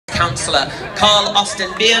Councillor Carl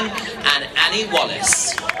Austin Behan and Annie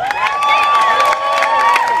Wallace.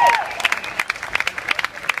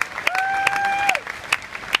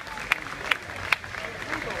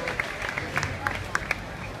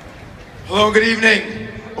 Hello, good evening,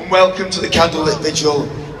 and welcome to the Candlelit Vigil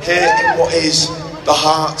here in what is the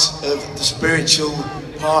heart of the spiritual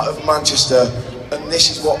part of Manchester, and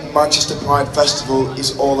this is what Manchester Pride Festival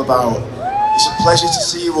is all about. It's a pleasure to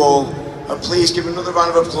see you all, and please give another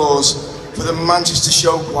round of applause for the Manchester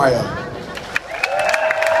Show Choir.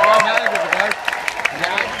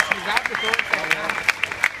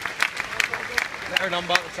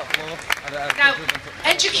 Now,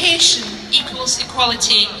 education equals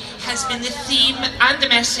equality has been the theme and the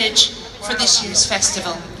message for this year's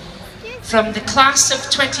festival. From the class of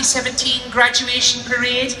 2017 graduation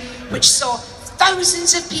parade, which saw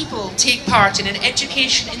thousands of people take part in an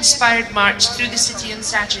education-inspired march through the city on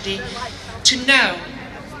Saturday, to now,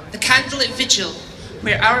 the Candlelit Vigil,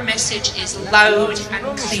 where our message is loud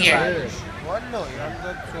and clear.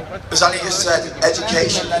 As Annie has said,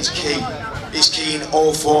 education is key. It's key in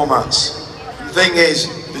all formats. The thing is,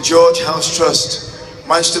 the George House Trust,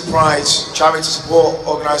 Manchester Pride's charity support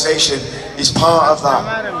organisation, is part of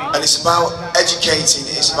that. And it's about educating,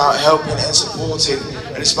 it's about helping and supporting,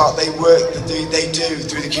 and it's about the work that they do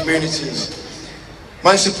through the communities.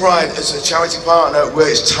 Manchester Pride, as a charity partner,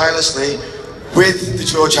 works tirelessly with the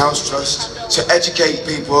George House Trust to educate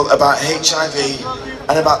people about HIV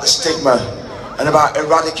and about the stigma, and about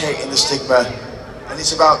eradicating the stigma. And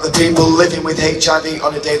it's about the people living with HIV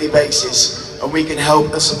on a daily basis, and we can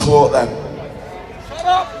help and support them. Shut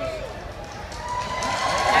up.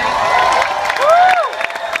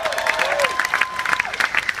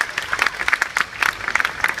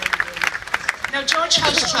 Now, George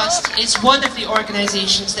House Trust is one of the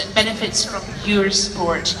organisations that benefits from your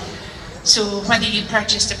support. So whether you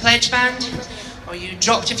purchased a pledge band, or you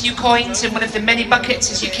dropped a few coins in one of the many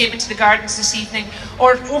buckets as you came into the gardens this evening,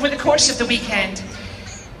 or over the course of the weekend,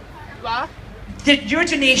 your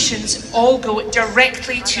donations all go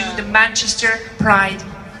directly to the Manchester Pride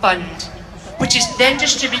Fund, which is then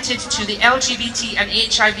distributed to the LGBT and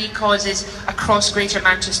HIV causes across Greater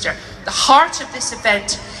Manchester. The heart of this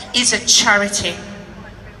event is a charity,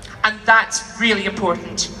 and that's really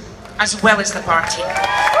important, as well as the party.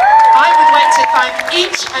 I would like to thank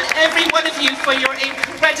each and every one of you for your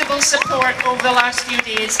incredible support over the last few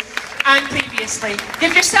days and previously.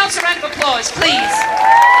 Give yourselves a round of applause, please.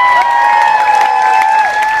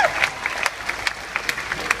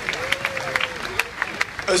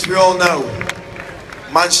 As we all know,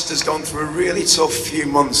 Manchester's gone through a really tough few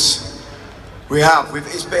months. It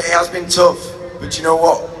has been tough, but you know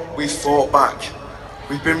what? We've fought back.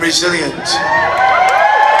 We've been resilient.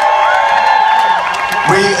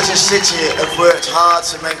 We as a city have worked hard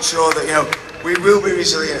to make sure that, we will be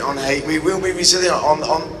resilient on hate, we will be resilient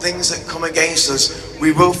on things that come against us,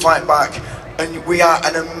 we will fight back, and we are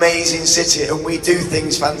an amazing city, and we do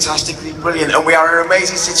things fantastically brilliant, and we are an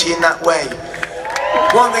amazing city in that way.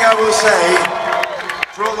 One thing I will say,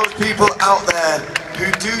 for all those people out there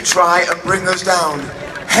who do try and bring us down,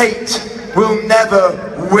 hate will never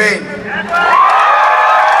win.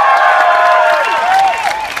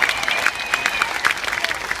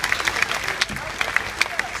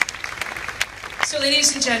 So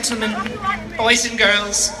ladies and gentlemen, boys and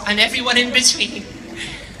girls, and everyone in between,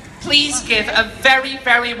 please give a very,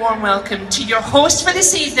 very warm welcome to your host for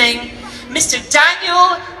this evening, Mr.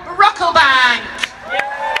 Daniel Brocklebank.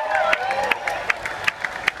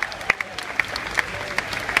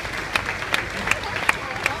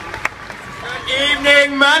 Good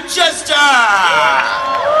evening, Manchester!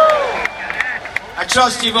 I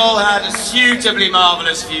trust you've all had a suitably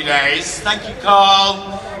marvellous few days. Thank you,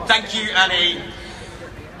 Carl. Thank you, Annie.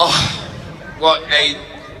 Oh, what a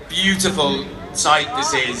beautiful sight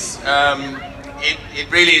this is. It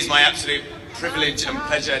really is my absolute privilege and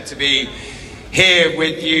pleasure to be here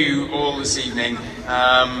with you all this evening.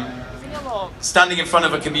 Standing in front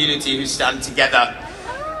of a community who stand together,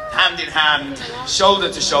 hand in hand, shoulder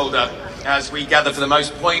to shoulder, as we gather for the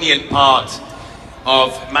most poignant part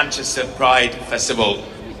of Manchester Pride Festival,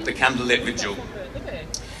 the Candlelit Vigil.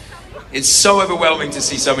 It's so overwhelming to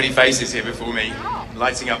see so many faces here before me,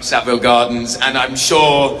 lighting up Savile Gardens, and I'm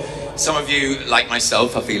sure some of you, like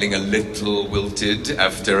myself, are feeling a little wilted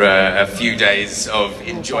after a few days of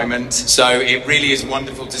enjoyment. So it really is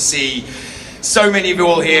wonderful to see so many of you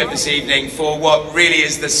all here this evening for what really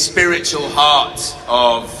is the spiritual heart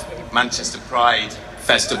of Manchester Pride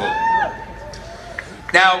Festival.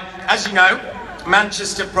 Now, as you know,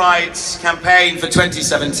 Manchester Pride's campaign for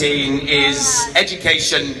 2017 is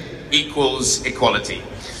education equals equality.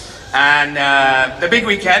 And the big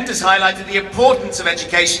weekend has highlighted the importance of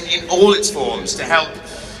education in all its forms to help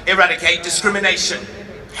eradicate discrimination,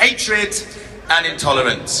 hatred and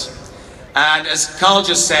intolerance. And as Carl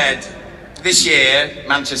just said, this year,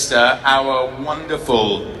 Manchester, our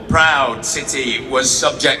wonderful, proud city, was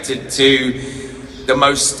subjected to the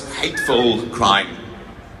most hateful crime.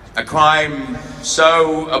 A crime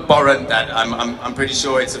so abhorrent that I'm pretty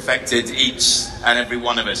sure it's affected each and every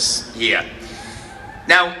one of us here.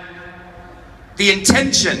 Now, the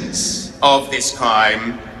intentions of this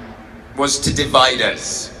crime was to divide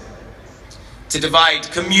us, to divide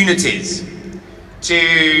communities,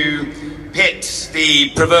 to pit the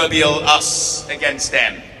proverbial us against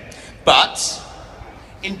them. But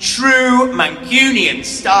in true Mancunian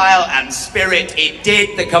style and spirit, it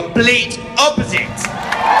did the complete opposite.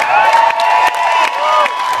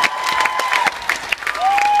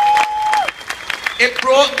 It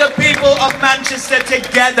brought the people of Manchester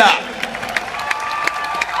together.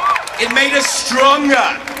 It made us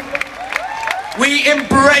stronger. We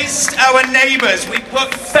embraced our neighbours. We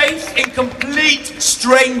put faith in complete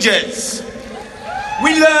strangers.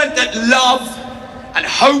 We learned that love and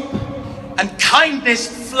hope and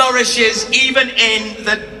kindness flourishes even in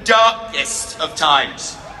the darkest of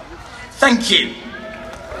times. Thank you.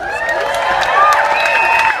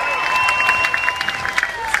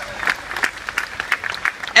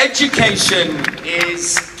 Education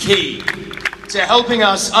is key to helping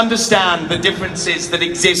us understand the differences that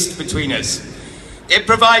exist between us. It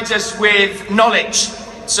provides us with knowledge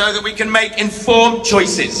so that we can make informed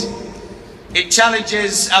choices. It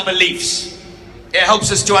challenges our beliefs. It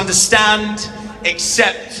helps us to understand,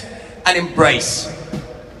 accept and embrace.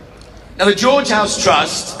 Now, the George House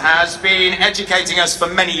Trust has been educating us for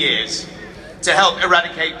many years to help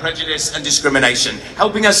eradicate prejudice and discrimination,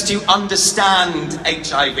 helping us to understand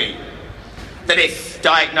HIV. That if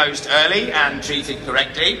diagnosed early and treated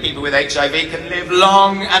correctly, people with HIV can live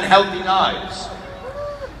long and healthy lives.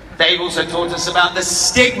 They've also taught us about the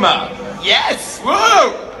stigma. Yes,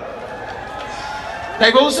 whoa!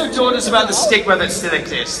 They've also taught us about the stigma that still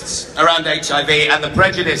exists around HIV and the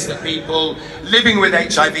prejudice that people living with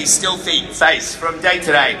HIV still face from day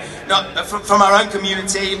to day, from our own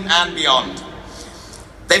community and beyond.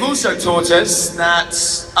 They've also taught us that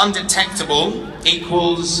undetectable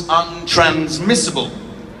equals untransmissible.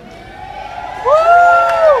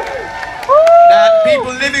 That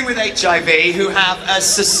people living with HIV who have a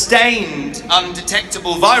sustained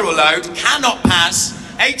undetectable viral load cannot pass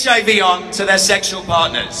HIV on to their sexual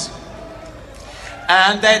partners.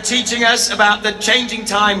 And they're teaching us about the changing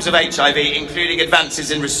times of HIV, including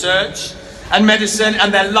advances in research and medicine,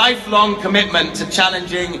 and their lifelong commitment to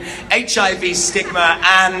challenging HIV stigma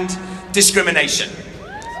and discrimination.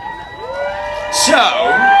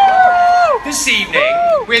 So, this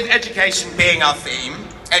evening, with education being our theme,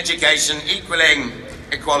 education equaling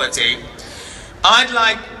equality, I'd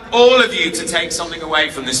like all of you to take something away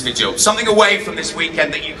from this vigil, something away from this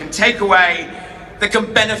weekend that you can take away that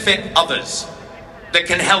can benefit others, that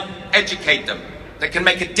can help educate them, that can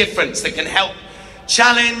make a difference, that can help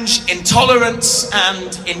challenge intolerance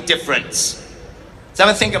and indifference. Let's have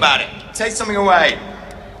a think about it. Take something away.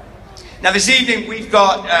 Now, this evening we've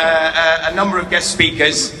got a number of guest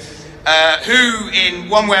speakers who, in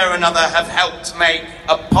one way or another, have helped make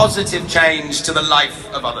a positive change to the life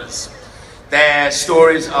of others. Their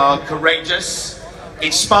stories are courageous,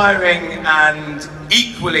 inspiring, and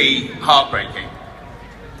equally heartbreaking.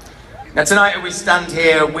 Now, tonight as we stand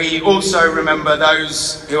here, we also remember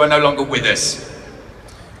those who are no longer with us.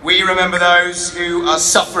 We remember those who are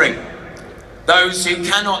suffering, those who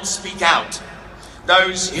cannot speak out,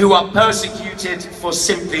 those who are persecuted for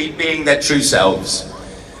simply being their true selves.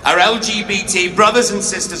 Our LGBT brothers and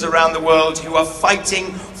sisters around the world who are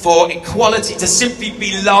fighting for equality, to simply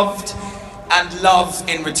be loved and love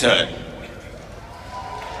in return.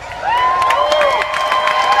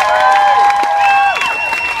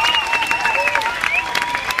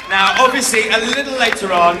 Now, obviously, a little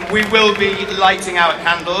later on, we will be lighting our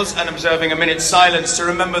candles and observing a minute's silence to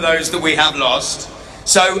remember those that we have lost.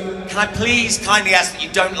 So, can I please kindly ask that you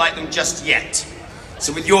don't light them just yet?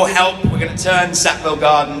 So with your help, we're going to turn Sackville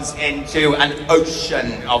Gardens into an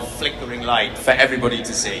ocean of flickering light for everybody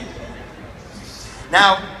to see.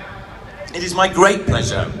 Now, it is my great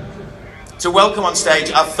pleasure to welcome on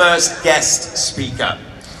stage our first guest speaker.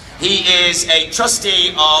 He is a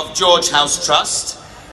trustee of George House Trust,